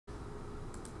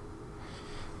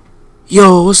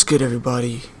Yo, what's good,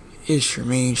 everybody? It's your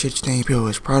main shit stain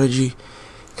POS Prodigy.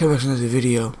 Coming back to another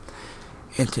video.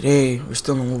 And today, we're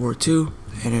still in World War II.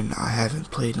 And then I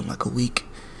haven't played in like a week.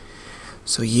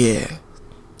 So yeah.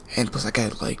 And plus I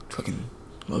got like fucking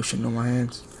lotion on my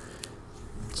hands.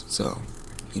 So,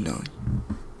 you know.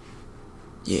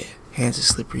 Yeah, hands are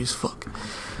slippery as fuck.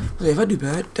 So if I do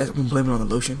bad, I'm gonna blame it on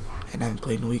the lotion. And I haven't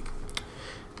played in a week.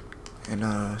 And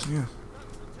so yeah.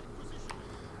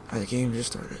 The game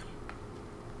just started.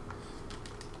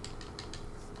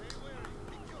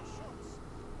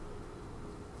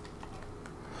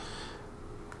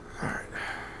 Alright.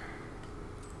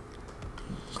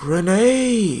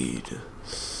 Grenade!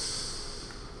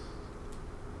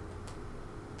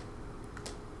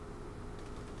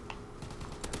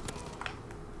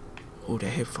 Oh, that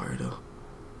hit fire though.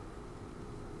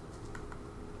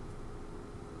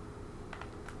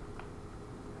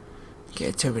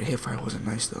 Can't tell me the hit fire wasn't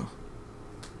nice though.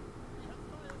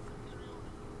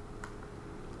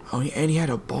 Oh, and he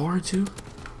had a bar too?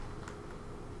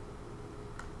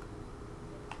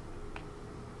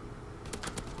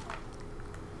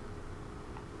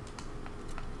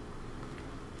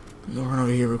 I'm gonna run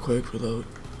over here real quick, reload.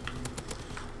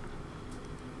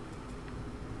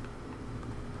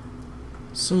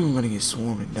 Soon I'm gonna get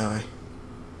swarmed and die.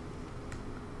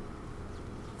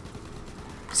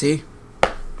 See?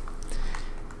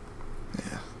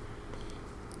 Yeah.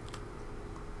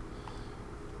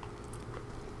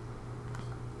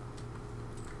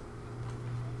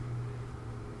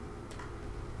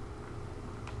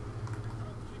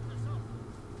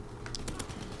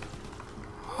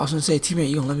 I was gonna say, teammate,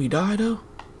 you gonna let me die though?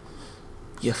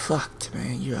 You're fucked,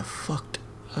 man. You're a fucked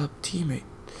up teammate.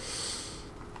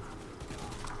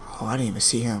 Oh, I didn't even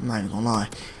see him. I'm not even gonna lie.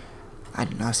 I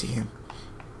did not see him.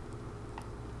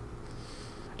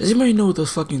 Does anybody know what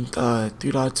those fucking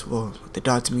three dots, well, the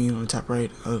dots mean on the top right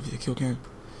of the kill cam?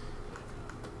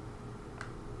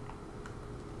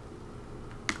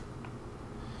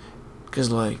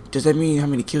 Cause like, does that mean how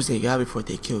many kills they got before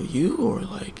they kill you, or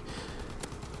like,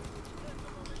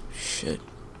 shit,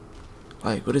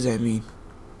 like, what does that mean?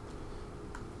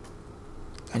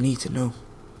 I need to know.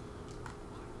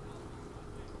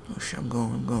 Oh shit, I'm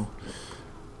going.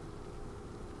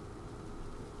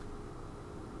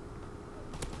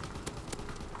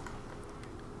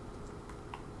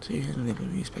 See, they're gonna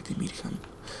be expecting me to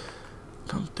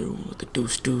come through with the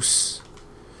deuce.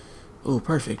 Oh,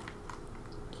 perfect.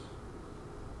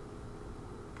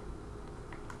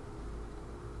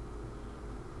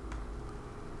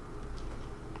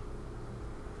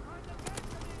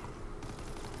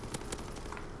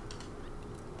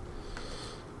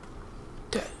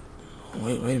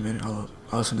 Wait a minute.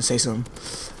 I was gonna say something,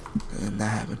 and that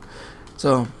happened.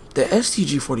 So the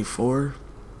STG-44,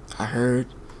 I heard,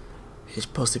 is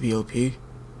supposed to be OP,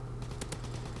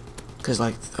 cause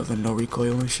like of the no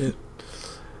recoil and shit.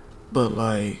 But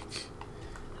like,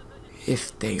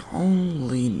 if they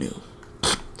only knew.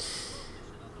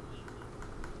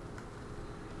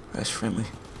 That's friendly.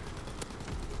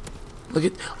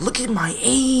 Look at my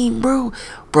aim, bro.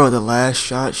 Bro, the last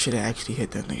shot should have actually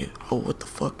hit that nigga. Oh, what the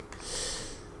fuck?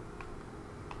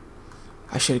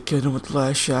 I should have killed him with the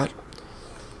last shot.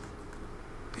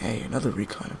 Hey, another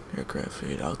recon aircraft.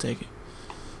 I'll take it.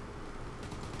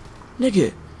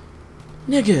 Nigga.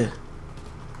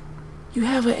 You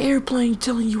have an airplane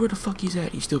telling you where the fuck he's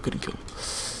at. You still couldn't kill him.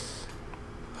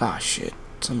 Ah, shit.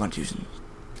 Somebody trying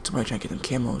to get them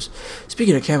camos.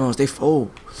 Speaking of camos, they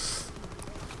fold.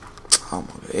 Oh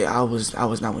my god, I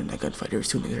was not winning that gunfight. There was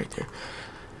two niggas right there.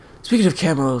 Speaking of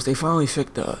camos, they finally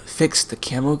fixed the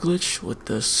camo glitch with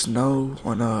the snow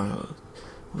on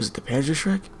was it the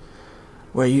Panzerschreck?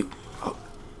 Where you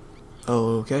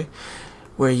okay.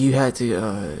 Where you had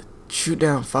to shoot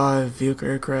down 5 vehicle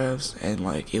aircrafts and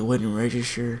like it wouldn't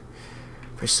register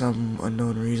for some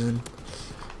unknown reason.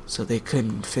 So they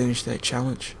couldn't finish that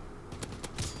challenge.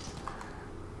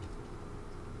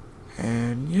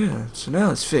 And yeah, so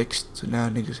now it's fixed. So now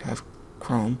niggas have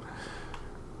Chrome.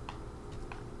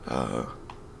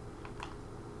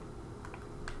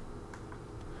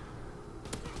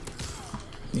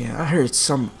 Yeah, I heard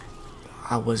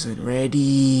I wasn't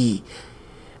ready.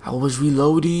 I was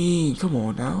reloading. Come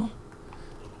on now.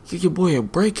 Give your boy a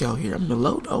break out here. I'm gonna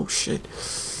load. Oh shit.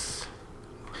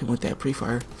 He went that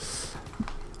pre-fire.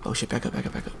 Oh shit, back up.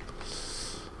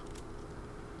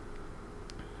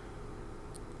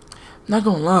 Not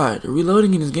gonna lie, the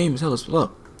reloading in this game is hella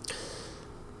slow.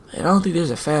 And I don't think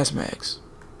there's a fast max.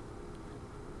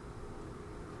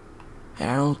 And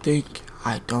I don't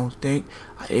think,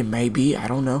 it may be, I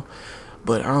don't know.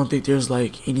 But I don't think there's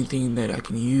like anything that I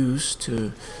can use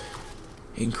to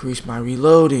Increase my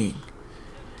reloading.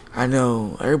 I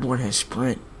know Airborne has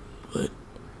sprint, but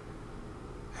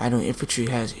I know infantry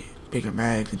has bigger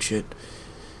mags and shit.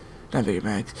 Not bigger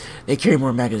mags. They carry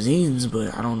more magazines,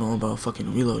 but I don't know about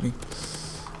fucking reloading.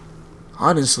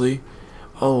 Honestly.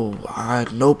 Oh,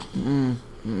 nope.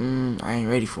 I ain't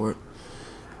ready for it.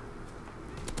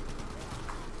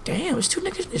 Damn, it's 2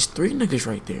 niggas. It's 3 niggas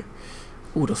right there.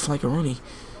 Ooh, the flankaroonie.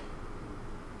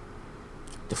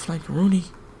 The flankaroonie.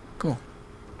 Come on.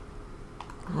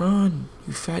 Run,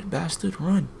 you fat bastard,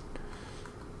 run.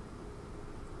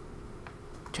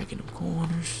 Checking them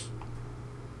corners.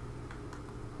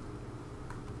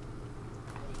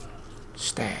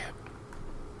 Stab.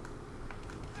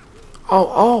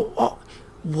 Oh.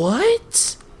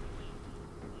 What?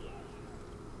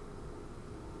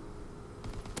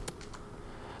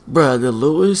 Bruh, the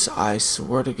Lewis, I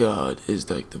swear to God, is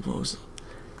like the most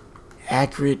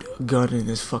accurate gun in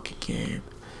this fucking game.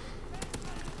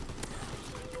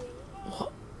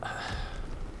 What?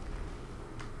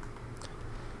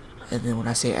 And then when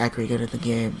I say accurate gun in the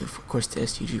game, of course the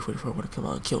STG-44 want to come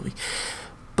out and kill me.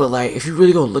 But like, if you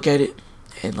really go look at it,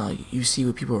 and like, you see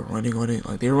what people are running on it,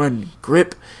 like they run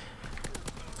grip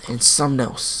and something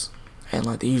else. And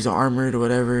like, they use the armored or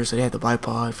whatever, so they have the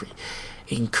bipod for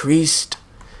increased.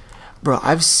 Bro,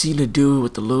 I've seen a dude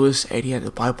with the Lewis, and he had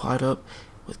the bipod up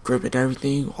with grip and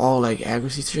everything, all like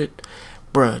accuracy shit.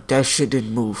 Bruh, that shit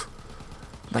didn't move.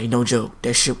 Like, no joke.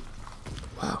 That shit,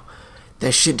 wow.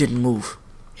 That shit didn't move.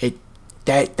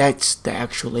 That's the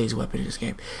actual laser weapon in this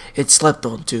game. It slept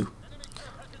on too.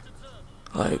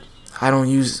 Like, I don't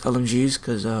use LMGs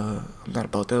because I'm not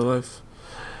about that life.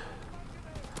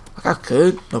 Like, I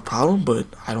could, no problem, but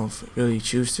I don't really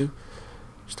choose to.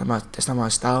 That's not my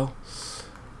style.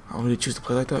 I don't really choose to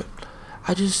play like that.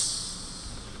 I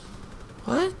just...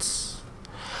 What?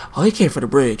 Oh, he came for the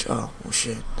bridge. Oh, well,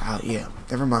 shit. Yeah,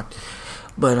 never mind.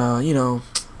 But, you know,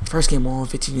 first game on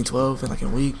 15-12 in like a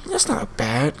week. That's not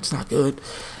bad. It's not good.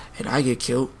 And I get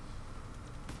killed.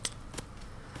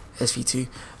 SVT.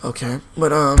 Okay.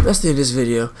 But, that's the end of this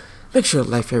video. Make sure to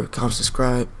like, favorite, comment,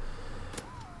 subscribe.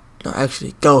 No,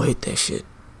 actually, go hit that shit.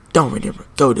 Don't remember.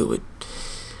 Go do it.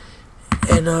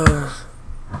 And,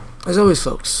 as always,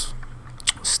 folks,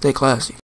 stay classy.